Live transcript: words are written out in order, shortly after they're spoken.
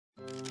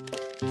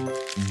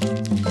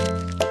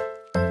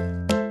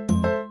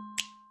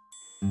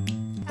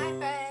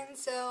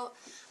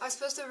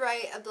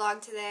write a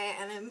blog today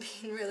and I'm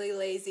being really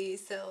lazy,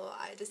 so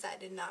I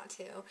decided not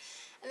to.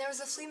 And there was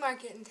a flea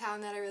market in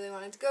town that I really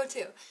wanted to go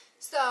to.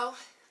 So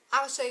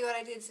I'll show you what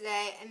I did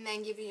today and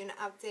then give you an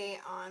update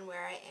on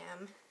where I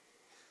am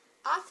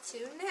off to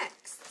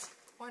next.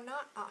 Or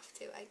not off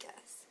to, I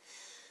guess.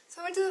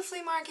 So I went to the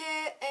flea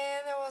market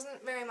and there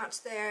wasn't very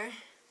much there,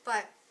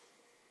 but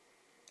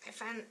I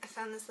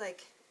found this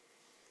like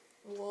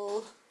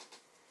wool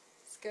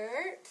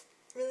skirt,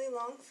 really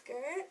long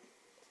skirt.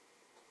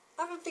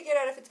 I haven't figured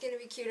out if it's going to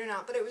be cute or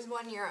not, but it was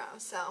 €1,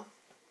 so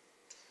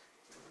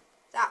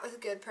that was a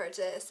good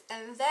purchase.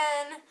 And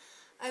then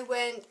I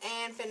went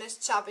and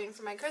finished shopping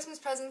for my Christmas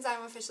presents.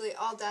 I'm officially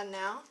all done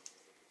now,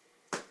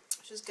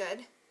 which is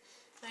good.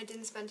 And I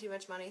didn't spend too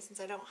much money since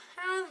I don't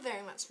have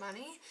very much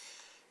money.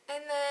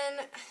 And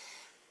then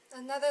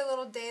another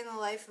little day in the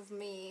life of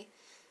me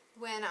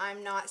when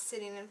I'm not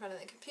sitting in front of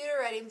the computer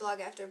writing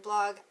blog after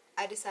blog.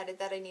 I decided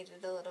that I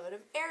needed a little bit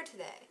of air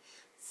today.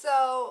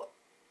 So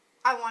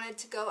I wanted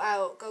to go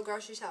out, go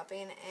grocery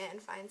shopping, and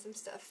find some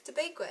stuff to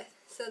bake with.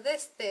 So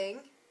this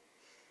thing,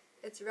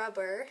 it's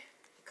rubber,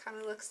 kind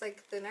of looks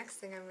like the next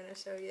thing I'm going to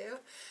show you,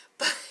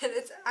 but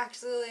it's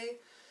actually,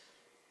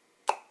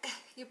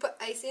 you put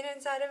icing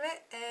inside of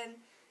it and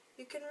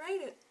you can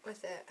write it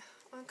with it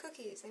on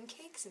cookies and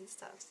cakes and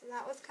stuff. So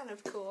that was kind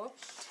of cool.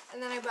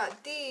 And then I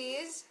bought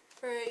these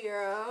for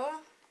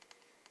 €1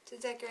 to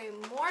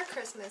decorate more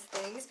Christmas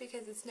things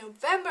because it's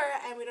November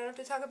and we don't have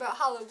to talk about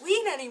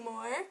Halloween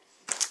anymore.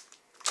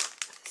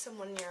 Some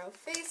 €1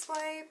 face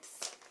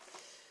wipes.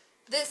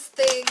 This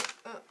thing,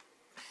 oh,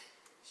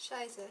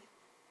 scheiße.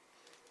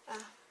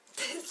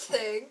 This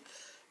thing,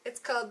 it's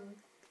called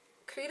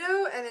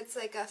Credo and it's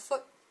like a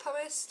foot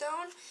pumice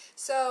stone.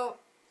 So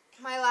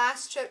my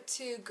last trip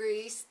to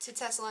Greece, to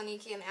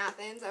Thessaloniki and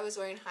Athens, I was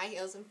wearing high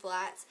heels and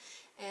flats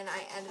and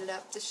I ended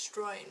up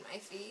destroying my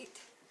feet.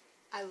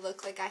 I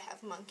look like I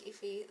have monkey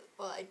feet.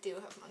 Well, I do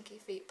have monkey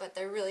feet, but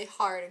they're really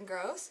hard and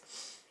gross.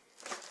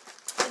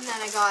 And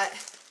then I got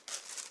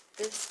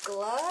this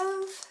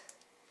glove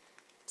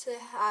to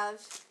have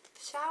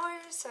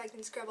showers so I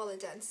can scrub all the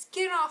dead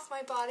skin off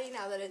my body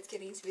now that it's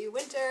getting to be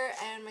winter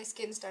and my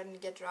skin's starting to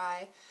get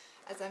dry,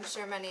 as I'm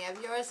sure many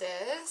of yours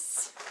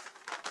is.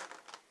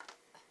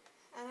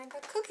 And I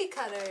got cookie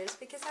cutters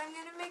because I'm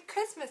going to make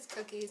Christmas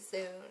cookies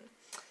soon.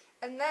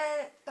 And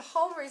then the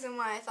whole reason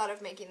why I thought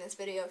of making this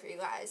video for you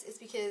guys is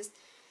because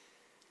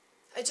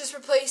I just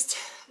replaced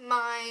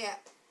my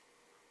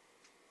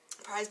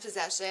prized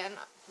possession,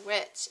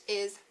 which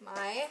is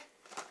my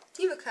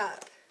Diva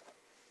cup.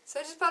 So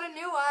I just bought a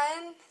new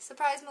one.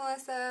 Surprised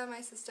Melissa,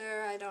 my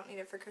sister. I don't need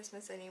it for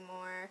Christmas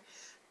anymore.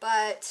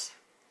 But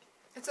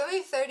it's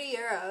only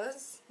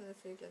 €30,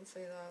 if you can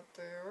see that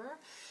there,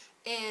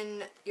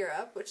 in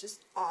Europe, which is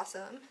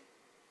awesome.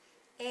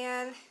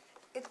 And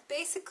it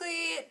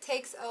basically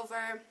takes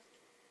over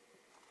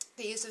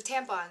the use of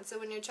tampons. So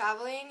when you're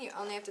traveling, you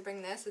only have to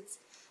bring this. It's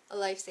a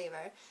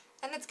lifesaver.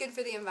 And it's good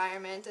for the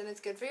environment, and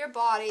it's good for your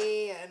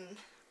body, and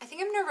I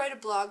think I'm going to write a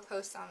blog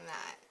post on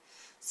that.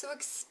 So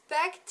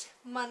expect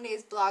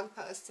Monday's blog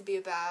post to be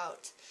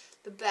about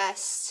the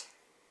best,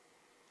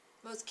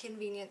 most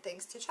convenient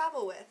things to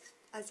travel with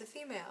as a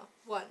female.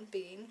 One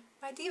being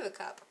my Diva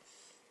cup.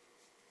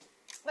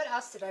 What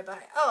else did I buy?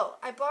 Oh,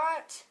 I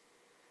bought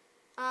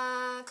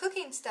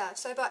cooking stuff.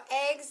 So I bought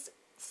eggs,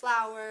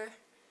 flour,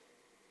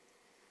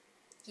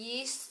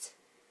 yeast,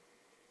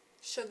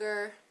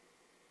 sugar,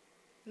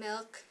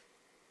 milk,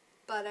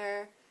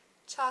 butter,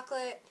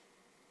 chocolate,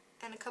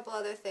 and a couple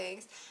other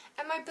things.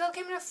 And my bill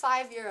came to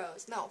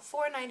 €5. No,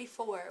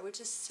 $4.94, which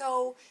is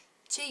so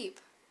cheap.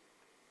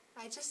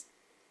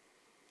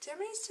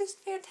 Germany's just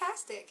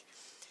fantastic.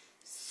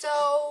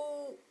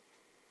 So,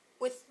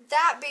 with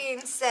that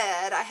being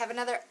said, I have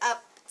another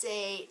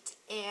update,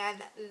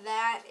 and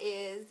that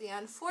is the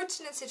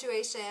unfortunate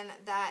situation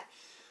that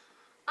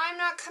I'm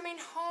not coming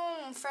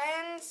home,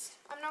 friends.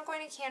 I'm not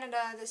going to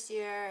Canada this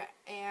year,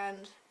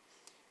 and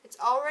it's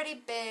already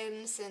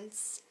been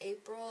since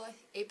April,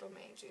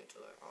 May, June,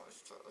 July,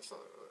 August,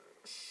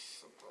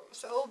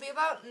 so it will be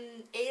about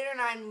 8 or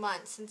 9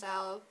 months since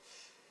I'll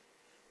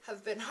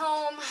have been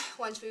home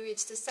once we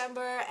reach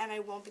December, and I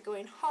won't be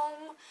going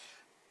home.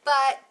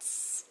 But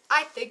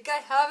I think I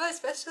have a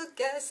special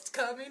guest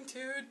coming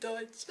to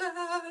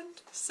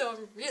Deutschland, so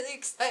I'm really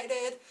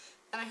excited,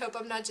 and I hope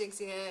I'm not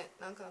jinxing it,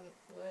 knock on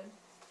wood.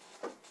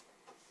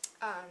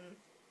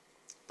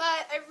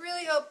 But I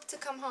really hope to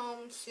come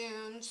home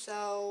soon,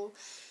 so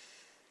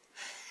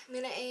I'm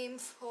going to aim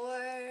for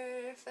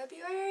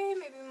February,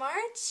 maybe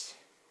March.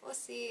 We'll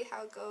see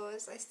how it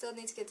goes. I still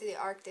need to get to the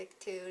Arctic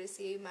too to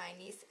see my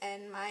niece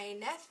and my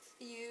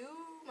nephew,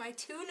 my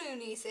 2 new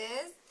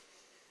nieces.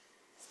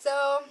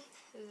 So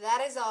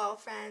that is all,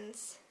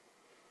 friends.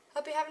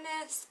 Hope you're having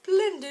a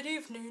splendid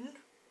evening.